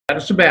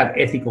It's about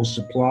ethical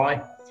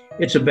supply.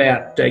 It's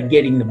about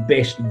getting the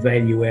best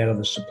value out of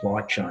the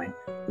supply chain.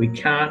 We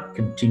can't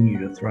continue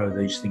to throw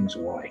these things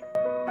away.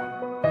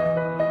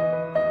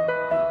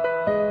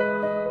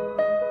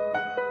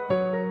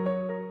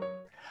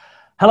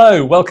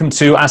 Hello, welcome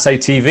to Assay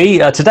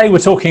TV. Today we're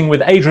talking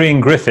with Adrian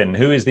Griffin,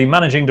 who is the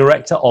Managing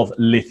Director of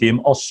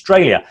Lithium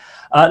Australia.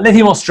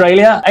 Lithium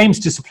Australia aims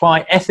to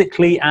supply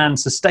ethically and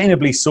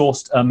sustainably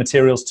sourced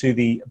materials to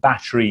the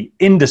battery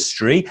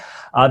industry.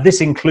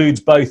 This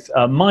includes both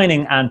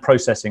mining and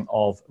processing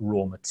of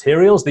raw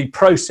materials, the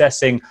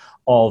processing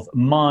of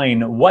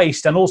mine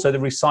waste, and also the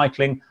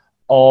recycling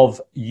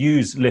of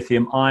used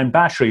lithium-ion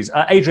batteries.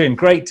 Adrian,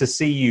 great to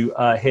see you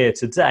here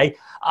today.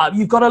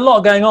 You've got a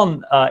lot going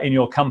on in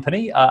your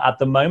company at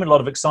the moment, a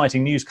lot of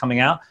exciting news coming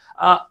out.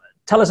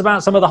 Tell us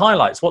about some of the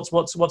highlights.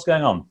 What's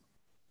going on?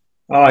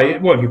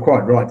 Well, you're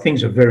quite right.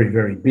 Things are very,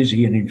 very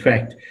busy. And in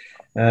fact,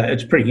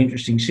 it's pretty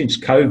interesting. Since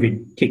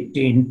COVID kicked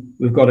in,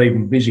 we've got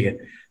even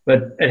busier.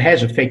 But it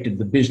has affected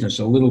the business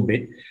a little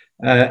bit.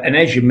 And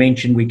as you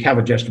mentioned, we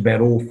cover just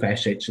about all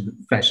facets of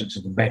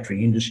the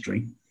battery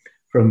industry,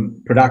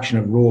 from production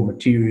of raw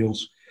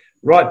materials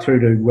right through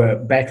to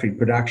battery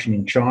production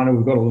in China.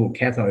 We've got a little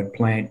cathode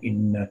plant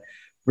in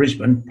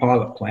Brisbane,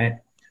 pilot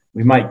plant.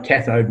 We make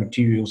cathode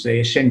materials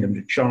there, send them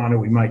to China.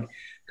 We make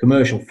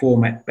commercial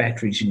format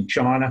batteries in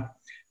China.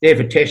 They're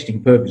for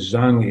testing purposes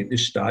only at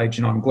this stage,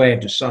 and I'm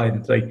glad to say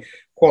that the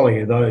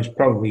quality of those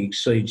probably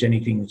exceeds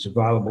anything that's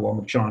available on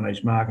the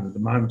Chinese market at the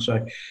moment.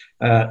 So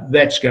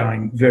that's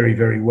going very,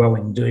 very well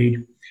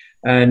indeed.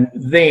 And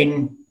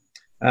then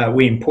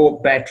we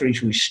import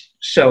batteries. We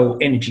sell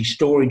energy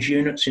storage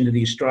units into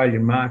the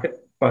Australian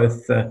market,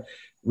 both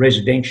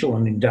residential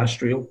and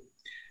industrial.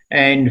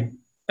 And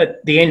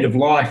at the end of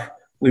life,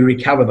 we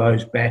recover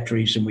those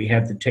batteries, and we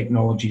have the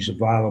technologies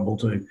available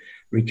to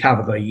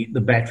recover the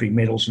battery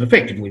metals and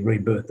effectively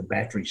rebirth the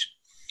batteries.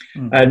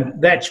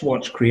 And that's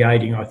what's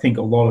creating, I think,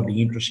 a lot of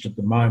the interest at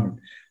the moment.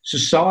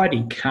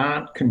 Society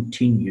can't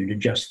continue to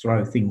just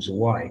throw things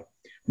away.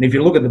 And if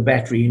you look at the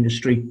battery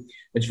industry,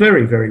 it's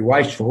very, very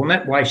wasteful. And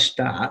that waste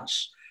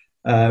starts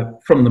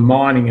from the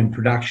mining and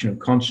production of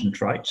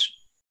concentrates,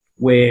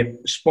 where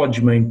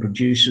spodumene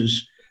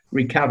producers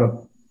recover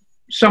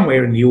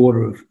somewhere in the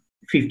order of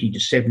 50 to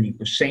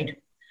 70%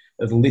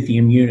 of the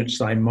lithium units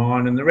they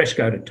mine, and the rest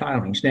go to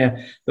tailings. Now,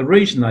 the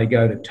reason they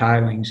go to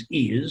tailings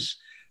is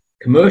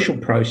commercial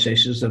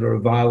processes that are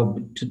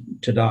available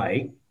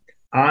today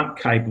aren't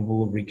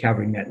capable of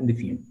recovering that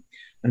lithium.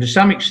 And to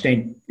some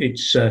extent,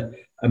 it's a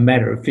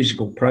matter of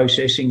physical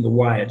processing, the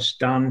way it's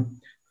done.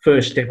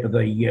 First step of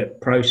the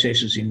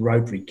process is in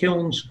rotary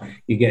kilns.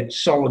 You get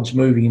solids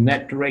moving in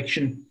that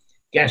direction,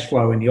 gas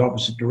flow in the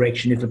opposite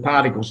direction. If the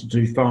particles are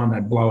too fine, they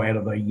blow out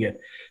of the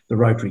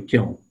rotary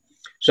kiln.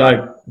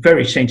 So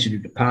very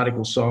sensitive to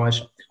particle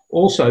size,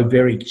 also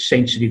very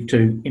sensitive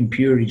to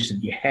impurities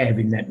that you have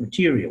in that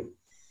material.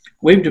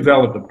 We've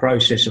developed a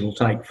process that will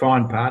take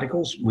fine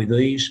particles with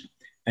ease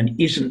and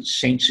isn't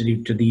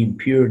sensitive to the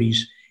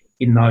impurities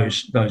in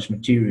those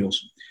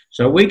materials.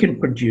 So we can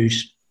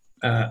produce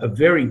a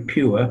very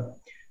pure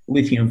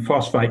lithium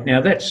phosphate.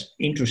 Now that's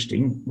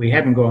interesting. We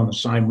haven't gone the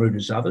same route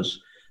as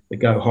others that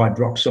go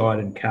hydroxide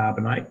and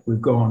carbonate. We've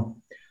gone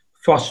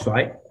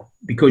phosphate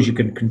because you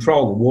can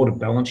control the water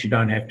balance. You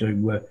don't have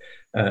to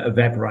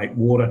evaporate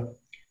water.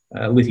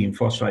 Lithium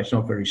phosphate's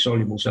not very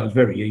soluble, so it's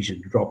very easy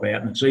to drop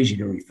out, and it's easy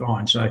to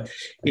refine. So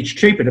it's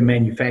cheaper to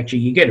manufacture.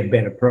 You get a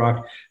better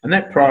product, and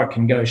that product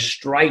can go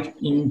straight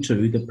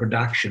into the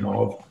production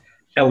of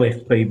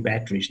LFP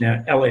batteries.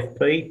 Now,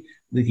 LFP,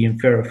 lithium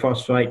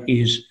ferrophosphate,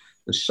 is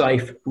the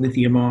safe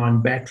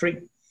lithium-ion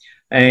battery,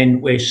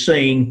 and we're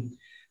seeing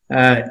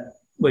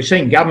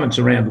governments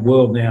around the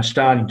world now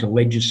starting to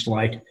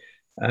legislate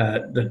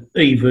that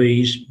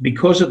EVs,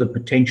 because of the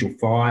potential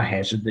fire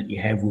hazard that you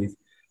have with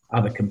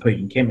other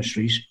competing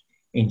chemistries,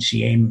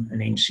 NCM and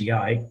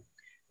NCA,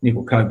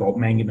 nickel, cobalt,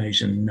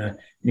 manganese, and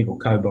nickel,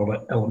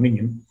 cobalt,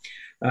 aluminium,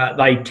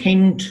 they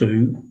tend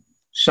to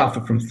suffer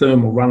from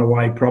thermal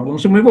runaway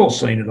problems. And we've all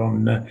seen it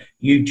on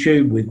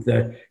YouTube with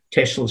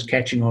Teslas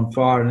catching on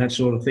fire and that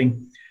sort of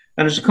thing.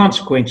 And as a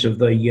consequence of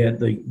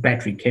the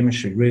battery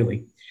chemistry,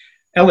 really,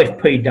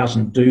 LFP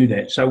doesn't do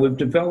that. So we've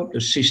developed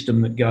a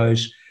system that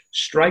goes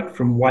straight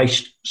from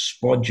waste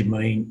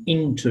spodumene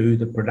into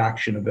the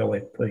production of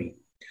LFP.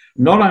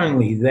 Not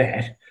only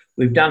that,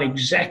 we've done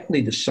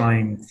exactly the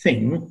same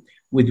thing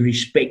with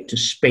respect to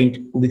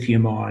spent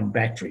lithium-ion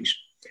batteries.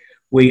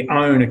 We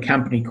own a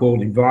company called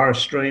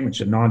EnviroStream.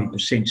 It's a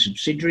 90%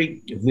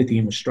 subsidiary of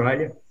Lithium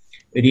Australia.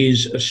 It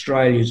is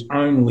Australia's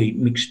only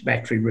mixed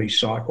battery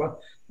recycler,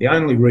 the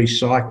only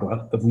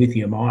recycler of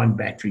lithium-ion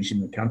batteries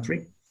in the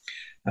country.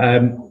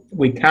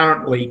 We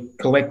currently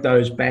collect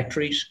those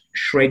batteries,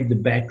 shred the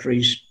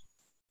batteries,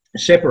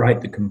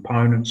 separate the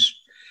components,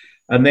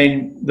 and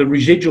then the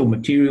residual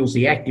materials,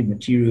 the active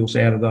materials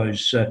out of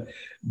those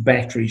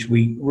batteries,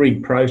 we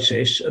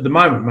reprocess. At the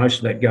moment, most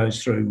of that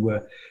goes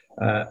through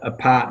a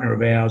partner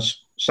of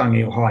ours,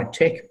 Sungil High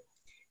Tech,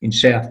 in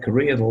South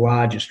Korea, the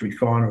largest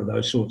refiner of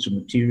those sorts of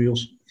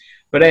materials.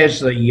 But as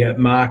the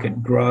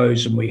market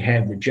grows and we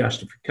have the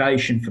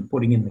justification for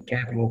putting in the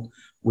capital,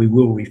 we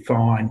will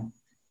refine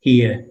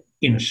here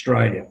in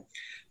Australia.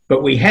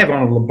 But we have,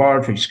 on a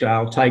laboratory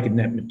scale, taken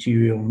that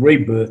material and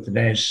rebirthed it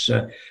as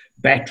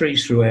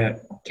batteries through our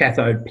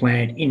cathode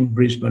plant in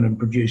Brisbane and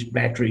produced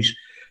batteries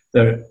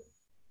that are,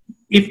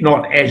 if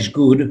not as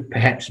good,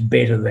 perhaps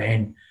better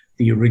than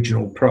the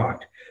original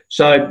product.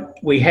 So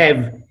we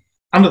have,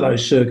 under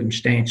those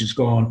circumstances,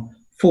 gone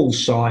full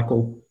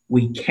cycle.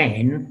 We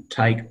can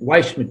take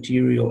waste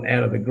material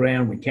out of the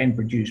ground. We can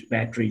produce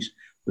batteries.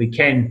 We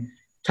can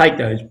take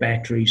those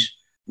batteries,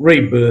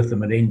 rebirth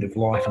them at end of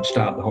life and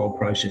start the whole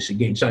process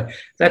again. So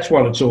that's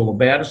what it's all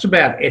about. It's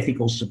about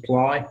ethical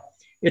supply.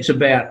 It's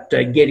about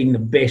getting the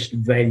best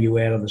value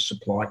out of the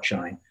supply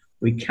chain.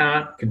 We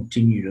can't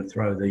continue to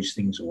throw these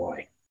things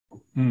away.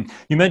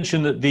 You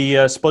mentioned that the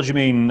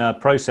spodumene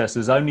process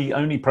is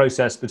only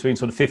processed between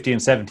sort of 50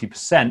 and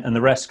 70%, and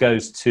the rest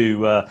goes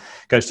to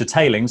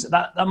tailings.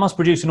 That must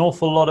produce an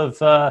awful lot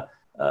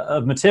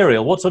of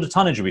material. What sort of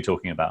tonnage are we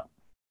talking about?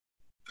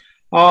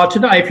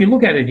 Today, if you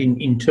look at it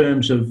in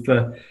terms of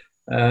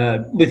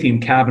lithium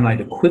carbonate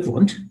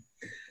equivalent,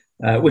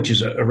 which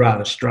is a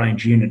rather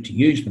strange unit to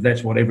use, but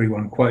that's what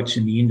everyone quotes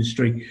in the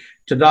industry.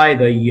 Today,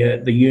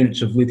 the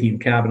units of lithium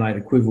carbonate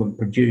equivalent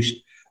produced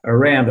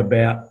around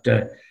about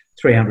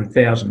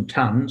 300,000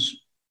 tonnes,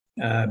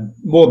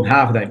 more than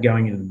half of that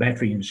going into the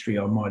battery industry,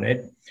 I might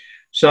add.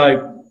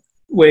 So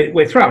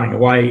we're throwing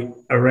away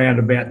around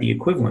about the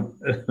equivalent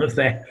of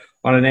that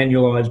on an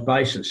annualised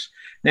basis.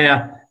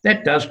 Now,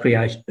 that does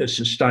create a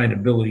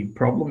sustainability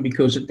problem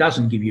because it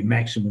doesn't give you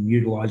maximum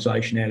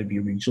utilisation out of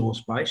your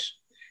resource base,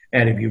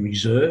 out of your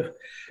reserve.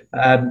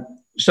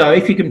 So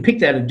if you can pick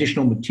that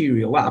additional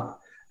material up,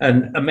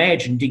 and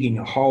imagine digging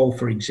a hole,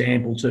 for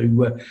example,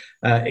 to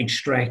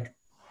extract,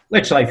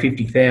 let's say,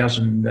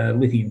 50,000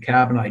 lithium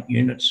carbonate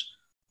units,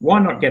 why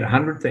not get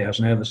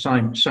 100,000 out of the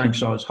same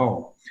size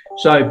hole?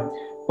 So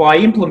by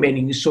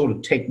implementing this sort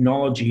of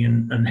technology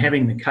and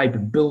having the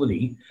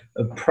capability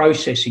of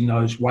processing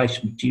those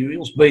waste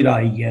materials, be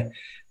they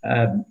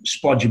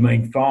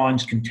spodumene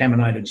fines,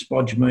 contaminated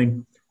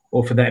spodumene,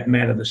 or for that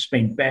matter, the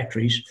spent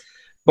batteries,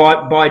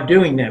 by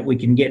doing that, we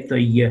can get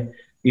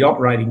the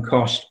operating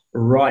cost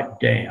right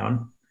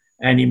down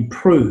and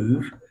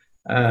improve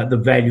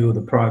the value of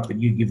the product that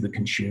you give the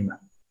consumer.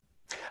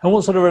 And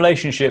what sort of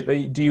relationship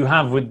do you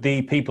have with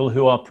the people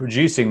who are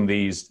producing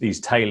these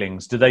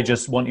tailings? Do they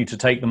just want you to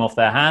take them off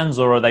their hands,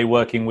 or are they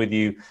working with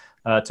you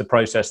to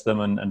process them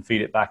and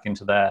feed it back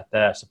into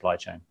their supply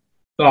chain?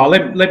 Oh,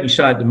 let me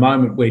say at the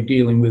moment we're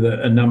dealing with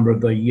a number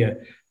of the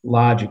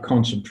larger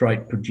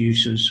concentrate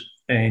producers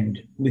and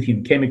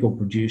lithium chemical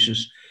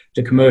producers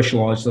to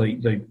commercialise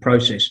the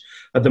process.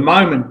 At the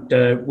moment,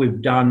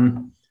 we've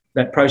done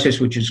that process,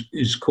 which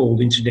is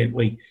called,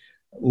 incidentally,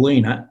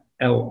 LIENA,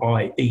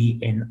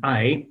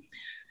 L-I-E-N-A.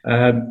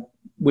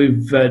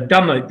 We've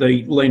done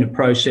the LIENA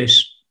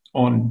process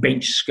on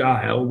bench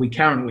scale. We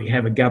currently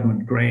have a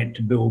government grant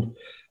to build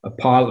a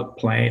pilot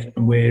plant,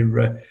 and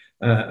we're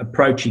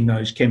approaching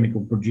those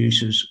chemical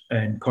producers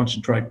and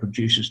concentrate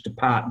producers to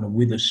partner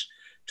with us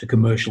to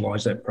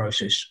commercialise that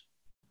process.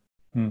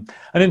 And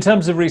in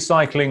terms of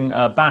recycling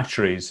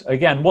batteries,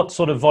 again, what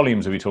sort of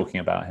volumes are we talking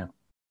about here?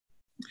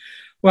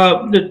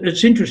 Well,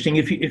 it's interesting.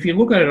 If you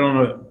look at it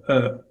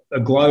on a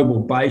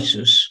global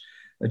basis,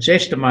 it's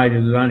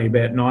estimated that only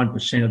about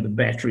 9% of the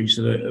batteries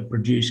that are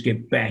produced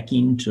get back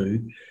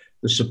into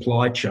the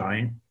supply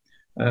chain.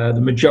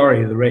 The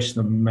majority of the rest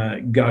of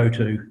them go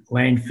to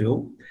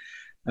landfill.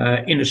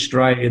 In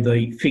Australia,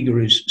 the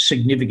figure is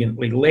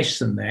significantly less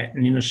than that.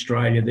 And in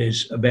Australia,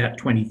 there's about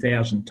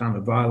 20,000 tonne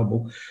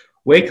available.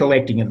 We're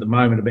collecting at the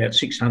moment about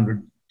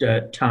 600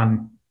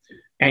 tonne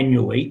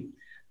annually.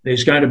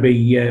 There's going to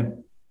be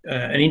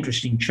an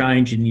interesting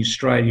change in the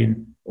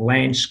Australian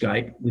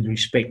landscape with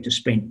respect to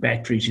spent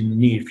batteries in the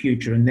near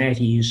future, and that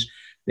is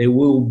there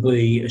will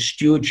be a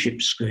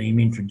stewardship scheme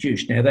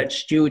introduced. Now, that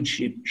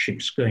stewardship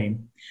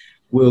scheme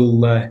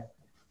will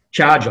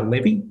charge a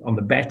levy on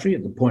the battery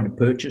at the point of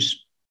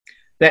purchase.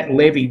 That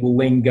levy will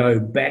then go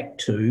back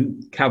to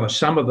cover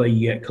some of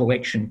the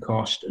collection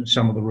cost and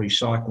some of the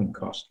recycling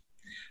cost.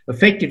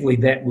 Effectively,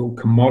 that will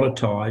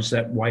commoditise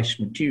that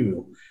waste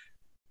material,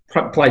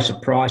 place a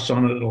price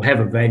on it, it'll have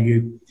a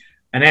value,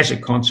 and as a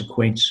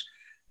consequence,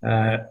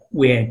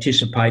 we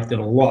anticipate that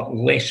a lot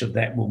less of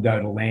that will go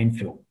to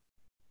landfill.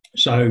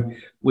 So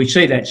we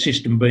see that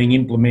system being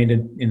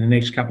implemented in the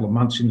next couple of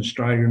months in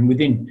Australia, and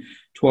within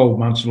 12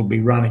 months it'll be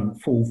running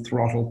full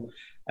throttle,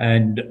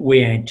 and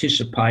we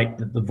anticipate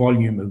that the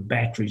volume of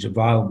batteries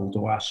available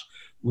to us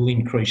will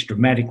increase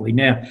dramatically.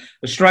 Now,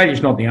 Australia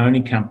is not the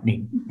only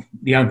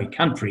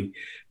country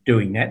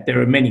doing that. There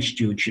are many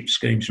stewardship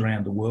schemes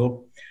around the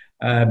world.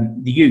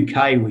 The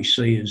UK we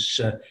see as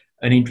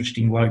an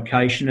interesting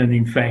location, and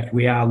in fact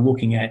we are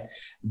looking at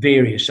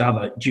various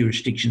other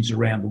jurisdictions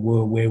around the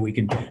world where we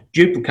can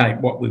duplicate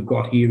what we've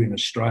got here in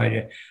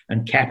Australia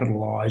and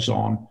capitalise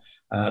on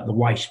the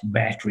waste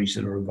batteries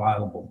that are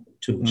available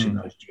to us in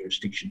those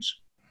jurisdictions.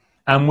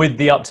 And with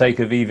the uptake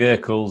of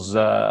e-vehicles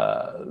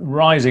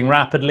rising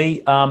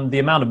rapidly, the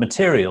amount of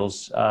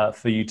materials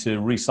for you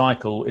to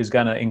recycle is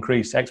going to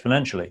increase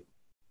exponentially.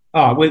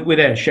 Oh,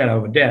 without a shadow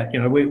of a doubt.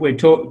 You know, we're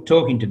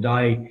talking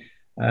today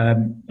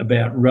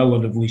about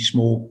relatively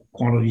small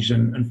quantities,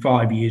 and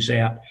 5 years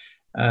out,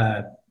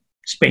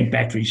 spent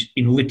batteries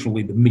in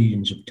literally the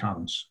millions of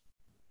tonnes.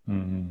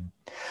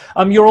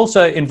 Mm-hmm. You're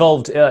also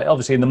involved,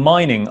 obviously, in the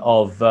mining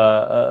of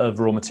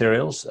raw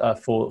materials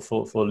for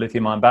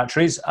lithium-ion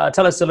batteries.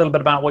 Tell us a little bit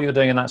about what you're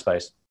doing in that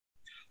space.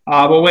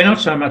 Well, we're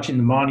not so much in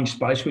the mining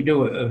space. We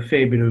do a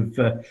fair bit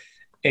of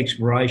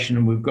exploration,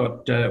 and we've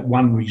got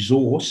one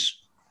resource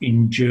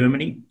in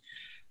Germany.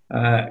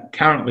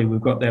 Currently,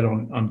 we've got that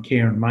on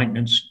care and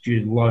maintenance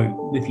due to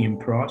low lithium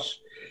price.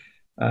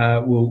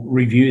 We'll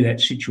review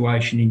that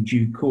situation in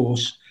due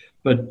course.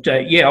 But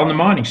yeah, on the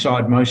mining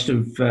side, most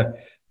of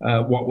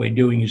what we're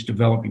doing is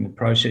developing the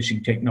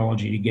processing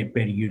technology to get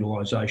better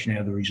utilisation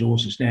out of the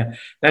resources. Now,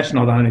 that's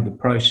not only the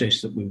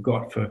process that we've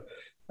got for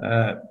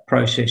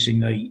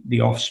processing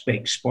the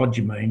off-spec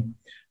spodumene,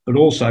 but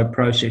also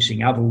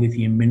processing other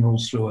lithium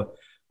minerals through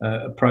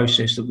a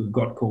process that we've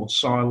got called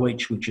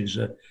Silicate, which is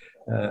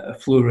a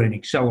fluorine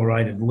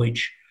accelerated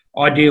leach,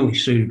 ideally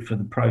suited for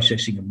the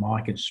processing of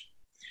micas.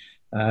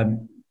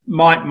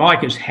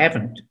 Micas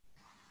haven't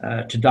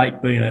to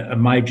date been a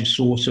major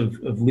source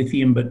of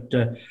lithium, but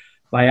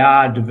they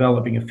are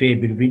developing a fair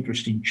bit of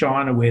interest in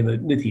China, where the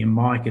lithium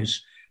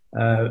micas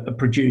are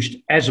produced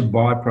as a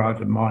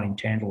byproduct of mining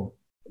tantalum.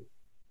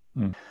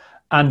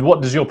 And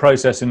what does your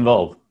process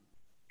involve?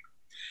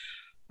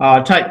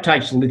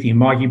 Takes the lithium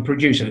mica, you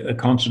produce a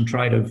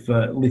concentrate of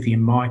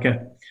lithium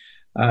mica.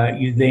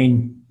 You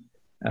then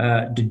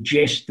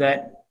digest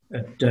that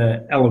at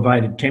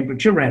elevated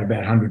temperature, around about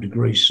 100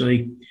 degrees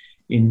C,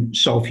 in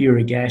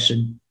sulfuric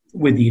acid,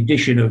 with the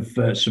addition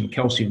of some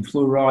calcium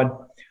fluoride,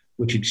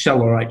 which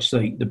accelerates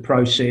the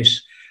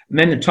process. And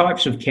then the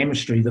types of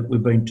chemistry that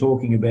we've been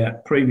talking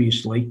about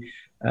previously,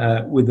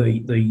 with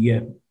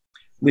the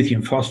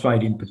lithium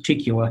phosphate in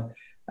particular,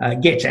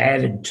 gets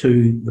added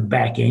to the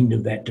back end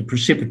of that to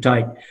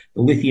precipitate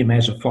the lithium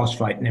as a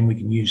phosphate, and then we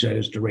can use that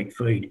as direct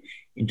feed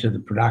into the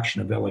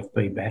production of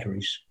LFP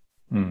batteries.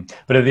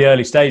 But at the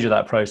early stage of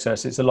that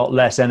process, it's a lot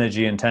less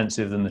energy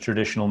intensive than the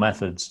traditional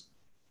methods.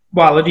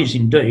 Well, it is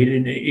indeed,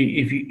 and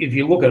if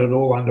you look at it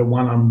all under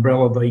one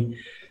umbrella,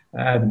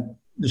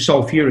 the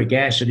sulfuric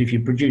acid, if you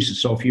produce the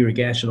sulfuric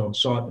acid on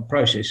site, the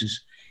process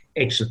is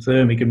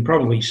exothermic and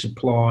probably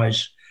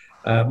supplies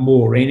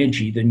more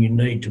energy than you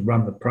need to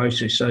run the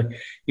process. So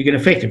you can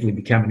effectively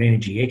become an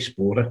energy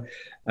exporter.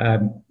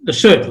 The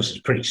surplus is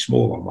pretty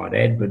small, I might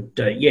add,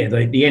 but yeah,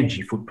 the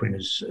energy footprint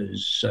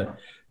is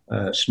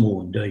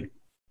small indeed.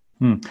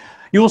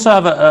 You also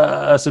have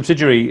a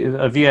subsidiary,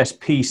 a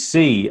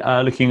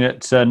VSPC, looking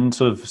at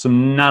sort of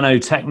some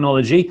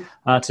nanotechnology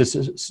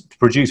to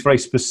produce very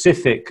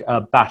specific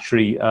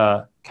battery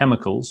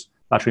chemicals,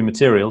 battery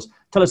materials.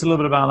 Tell us a little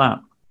bit about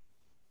that.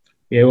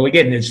 Yeah, well,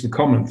 again, there's the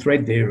common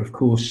thread there, of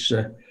course,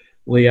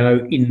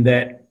 Leo, in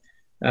that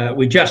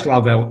we just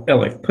love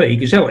LFP,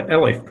 because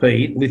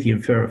LFP,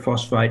 lithium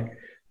ferrophosphate,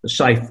 the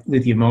safe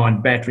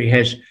lithium-ion battery,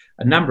 has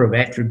a number of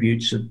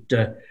attributes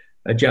that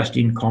are just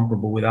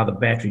incomparable with other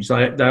batteries.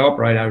 They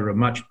operate over a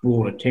much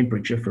broader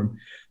temperature, from,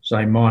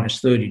 say,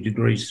 minus 30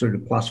 degrees through to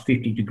plus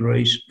 50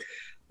 degrees.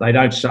 They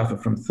don't suffer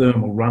from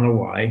thermal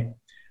runaway.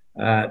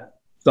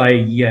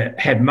 They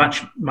have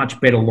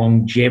much better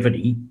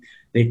longevity.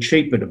 They're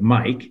cheaper to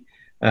make.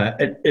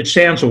 It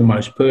sounds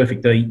almost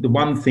perfect. The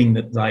one thing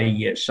that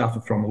they suffer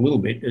from a little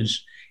bit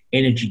is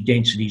energy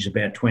density is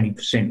about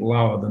 20%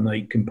 lower than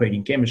the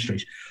competing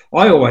chemistries.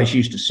 I always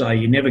used to say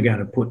you're never going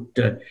to put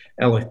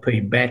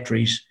LFP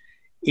batteries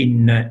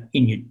in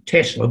your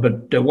Tesla,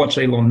 but what's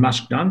Elon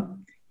Musk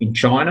done in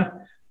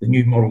China? The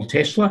new model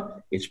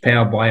Tesla, it's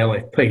powered by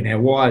LFP. Now,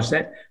 why is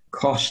that?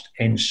 Cost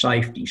and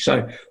safety.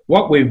 So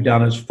what we've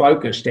done is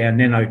focused our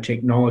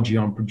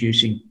nanotechnology on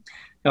producing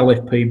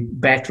LFP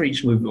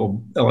batteries or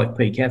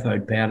LFP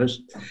cathode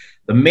powders.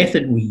 The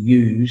method we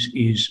use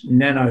is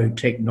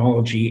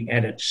nanotechnology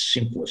at its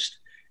simplest.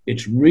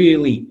 It's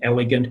really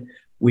elegant.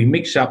 We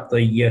mix up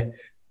the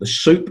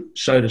soup,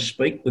 so to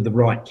speak, with the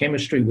right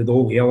chemistry, with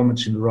all the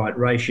elements in the right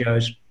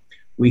ratios.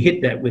 We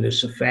hit that with a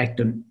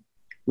surfactant.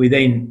 We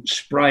then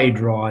spray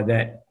dry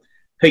that,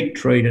 heat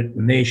treat it,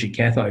 and there's your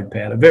cathode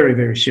powder. Very,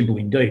 very simple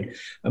indeed.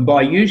 And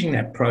by using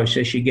that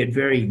process, you get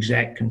very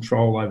exact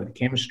control over the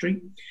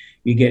chemistry.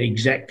 You get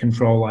exact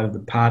control over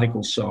the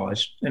particle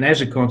size. And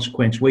as a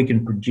consequence, we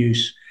can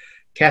produce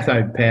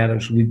cathode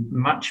powders with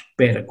much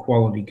better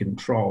quality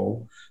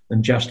control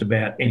than just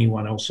about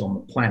anyone else on the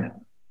planet.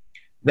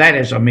 That,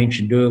 as I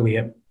mentioned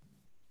earlier,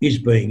 is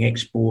being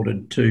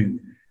exported to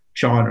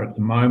China at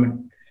the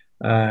moment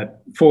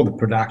for the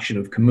production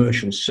of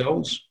commercial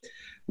cells.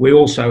 We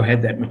also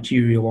had that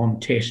material on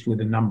test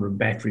with a number of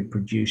battery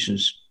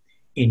producers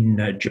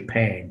in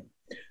Japan.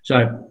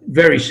 So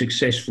very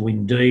successful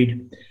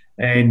indeed.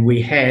 And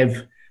we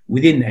have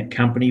within that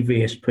company,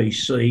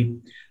 VSPC,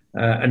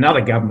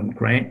 another government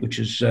grant, which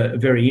is a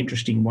very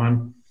interesting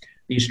one.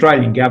 the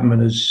Australian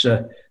government is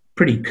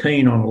pretty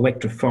keen on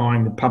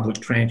electrifying the public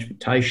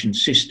transportation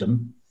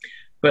system,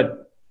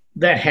 but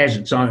that has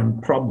its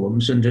own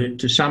problems, and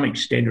to some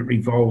extent it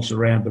revolves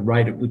around the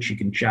rate at which you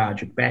can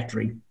charge a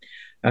battery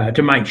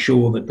to make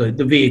sure that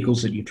the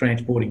vehicles that you're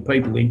transporting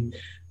people in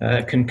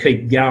can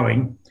keep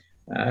going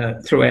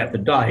throughout the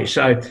day.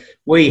 So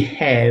we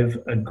have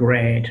a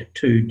grant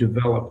to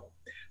develop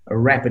a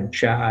rapid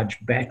charge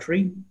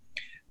battery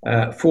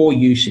for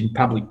use in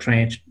public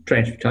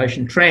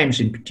transportation, trams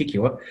in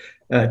particular.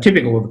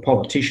 Typical of the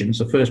politicians,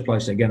 the first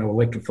place they're going to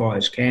electrify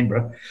is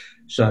Canberra.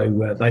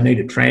 So they need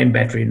a tram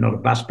battery and not a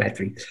bus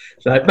battery.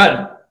 So,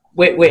 but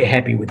we're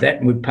happy with that,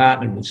 and we've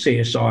partnered with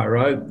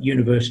CSIRO,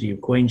 University of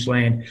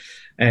Queensland,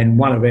 and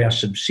one of our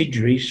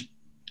subsidiaries,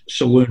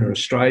 Lithium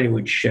Australia,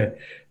 which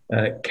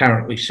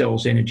currently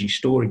sells energy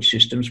storage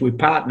systems. We've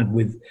partnered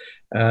with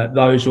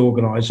those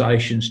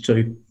organisations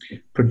to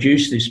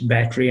produce this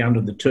battery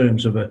under the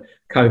terms of a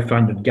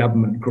co-funded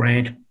government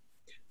grant.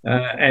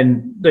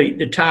 And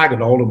the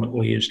target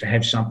ultimately is to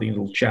have something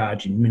that'll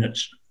charge in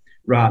minutes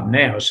rather than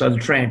hours. So the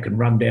tram can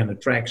run down the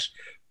tracks,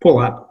 pull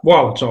up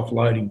while it's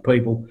offloading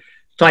people,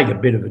 take a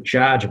bit of a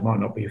charge. It might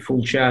not be a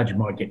full charge, it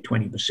might get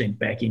 20%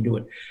 back into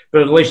it,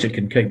 but at least it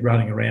can keep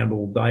running around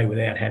all day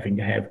without having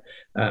to have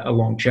a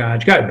long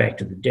charge, go back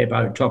to the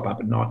depot, top up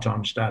at night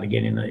time, start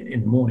again in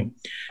the morning.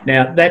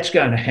 Now, that's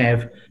going to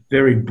have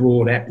very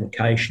broad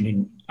application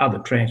in other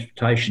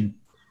transportation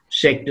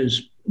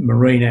sectors,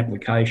 marine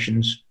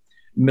applications,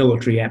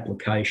 military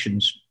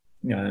applications,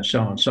 so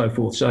on and so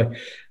forth. So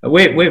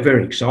we're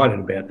very excited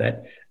about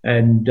that,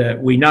 and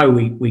we know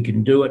we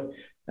can do it.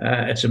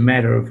 It's a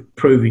matter of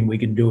proving we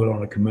can do it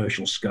on a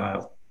commercial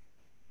scale.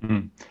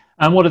 Mm.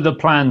 And what are the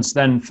plans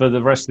then for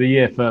the rest of the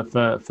year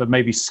for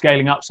maybe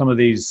scaling up some of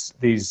these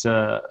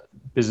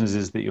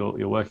businesses that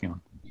you're working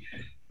on?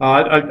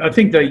 I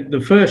think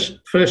the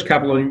first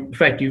couple, in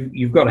fact,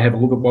 you've got to have a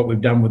look at what we've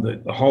done with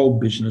the whole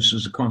business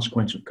as a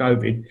consequence of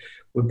COVID.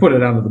 We've put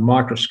it under the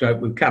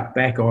microscope. We've cut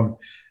back on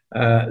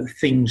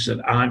things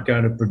that aren't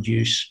going to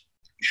produce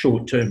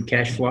short-term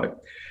cash flow.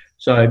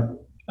 So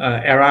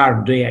our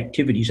R&D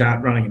activities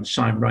aren't running at the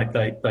same rate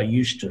they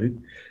used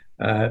to.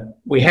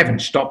 We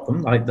haven't stopped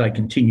them. They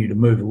continue to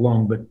move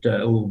along, but a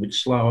little bit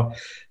slower.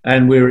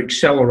 And we're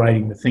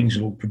accelerating the things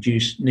that will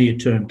produce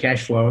near-term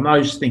cash flow. And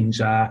those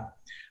things are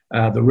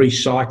the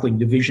recycling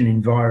division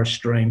in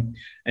Envirostream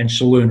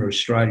and Lithium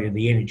Australia,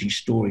 the energy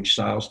storage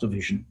sales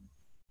division.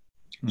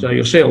 So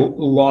you'll see a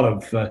lot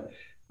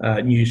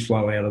of news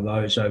flow out of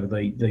those over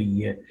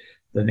the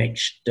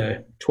next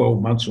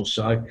 12 months or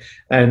so.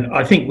 And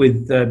I think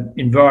with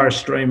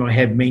Envirostream, I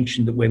have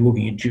mentioned that we're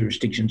looking at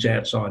jurisdictions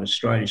outside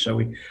Australia. So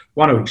we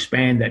want to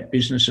expand that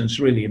business, and it's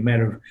really a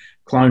matter of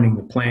cloning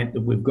the plant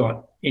that we've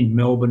got in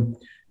Melbourne,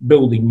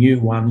 building new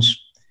ones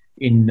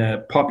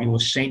in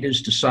populous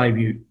centres to save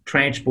you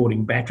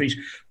transporting batteries.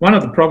 One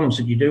of the problems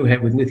that you do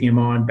have with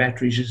lithium-ion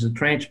batteries is the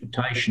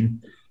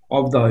transportation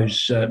of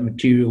those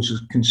materials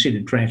is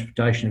considered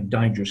transportation of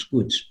dangerous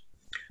goods.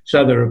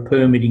 So there are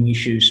permitting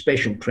issues,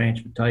 special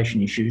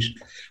transportation issues.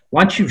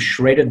 Once you've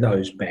shredded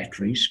those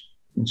batteries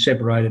and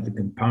separated the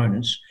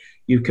components,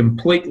 you've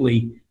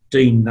completely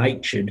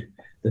denatured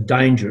the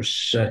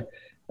dangerous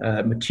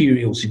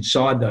materials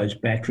inside those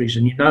batteries,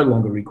 and you no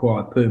longer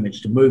require permits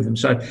to move them.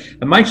 So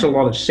it makes a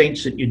lot of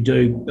sense that you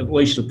do at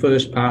least the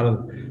first part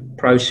of the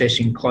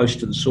processing close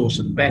to the source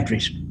of the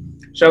batteries.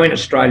 So in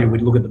Australia,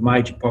 we'd look at the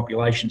major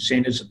population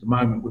centres. At the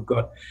moment, we've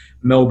got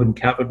Melbourne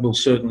covered. We'll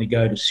certainly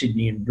go to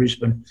Sydney and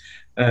Brisbane,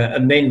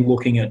 and then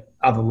looking at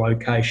other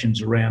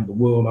locations around the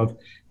world. I've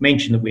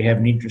mentioned that we have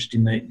an interest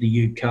in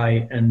the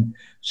UK, and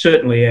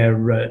certainly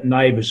our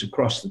neighbours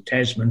across the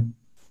Tasman,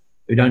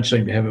 who don't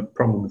seem to have a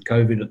problem with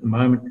COVID at the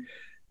moment.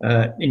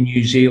 In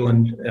New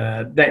Zealand,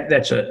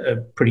 that's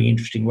a pretty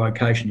interesting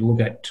location to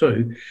look at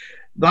too.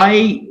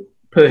 They,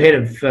 per head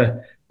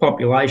of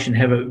population,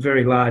 have a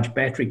very large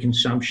battery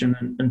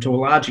consumption, and to a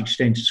large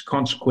extent it's a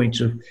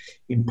consequence of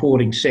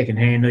importing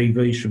second-hand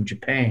EVs from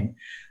Japan.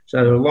 So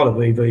there are a lot of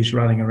EVs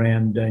running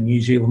around New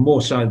Zealand,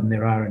 more so than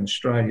there are in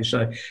Australia.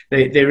 So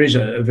there is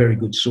a very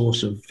good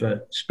source of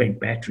spent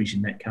batteries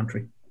in that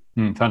country.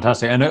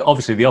 Fantastic. And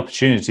obviously the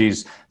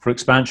opportunities for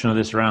expansion of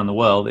this around the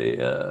world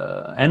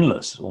are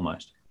endless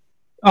almost.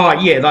 Oh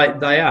yeah,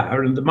 they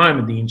are. And at the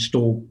moment the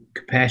installed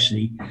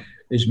capacity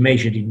is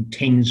measured in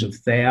tens of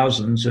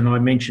thousands. And I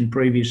mentioned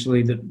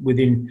previously that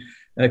within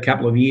a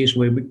couple of years,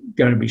 we're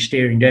going to be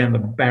staring down the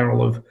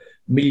barrel of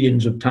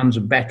millions of tonnes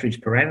of batteries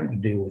per annum to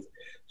deal with.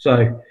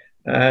 So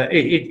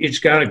it's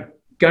going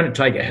to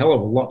take a hell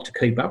of a lot to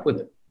keep up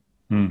with it.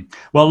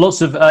 Well,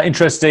 lots of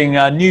interesting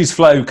news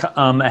flow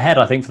ahead,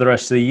 I think, for the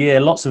rest of the year.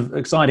 Lots of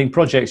exciting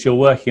projects you're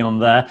working on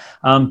there.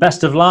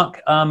 Best of luck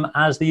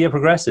as the year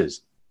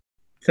progresses.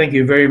 Thank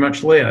you very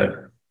much,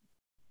 Leo.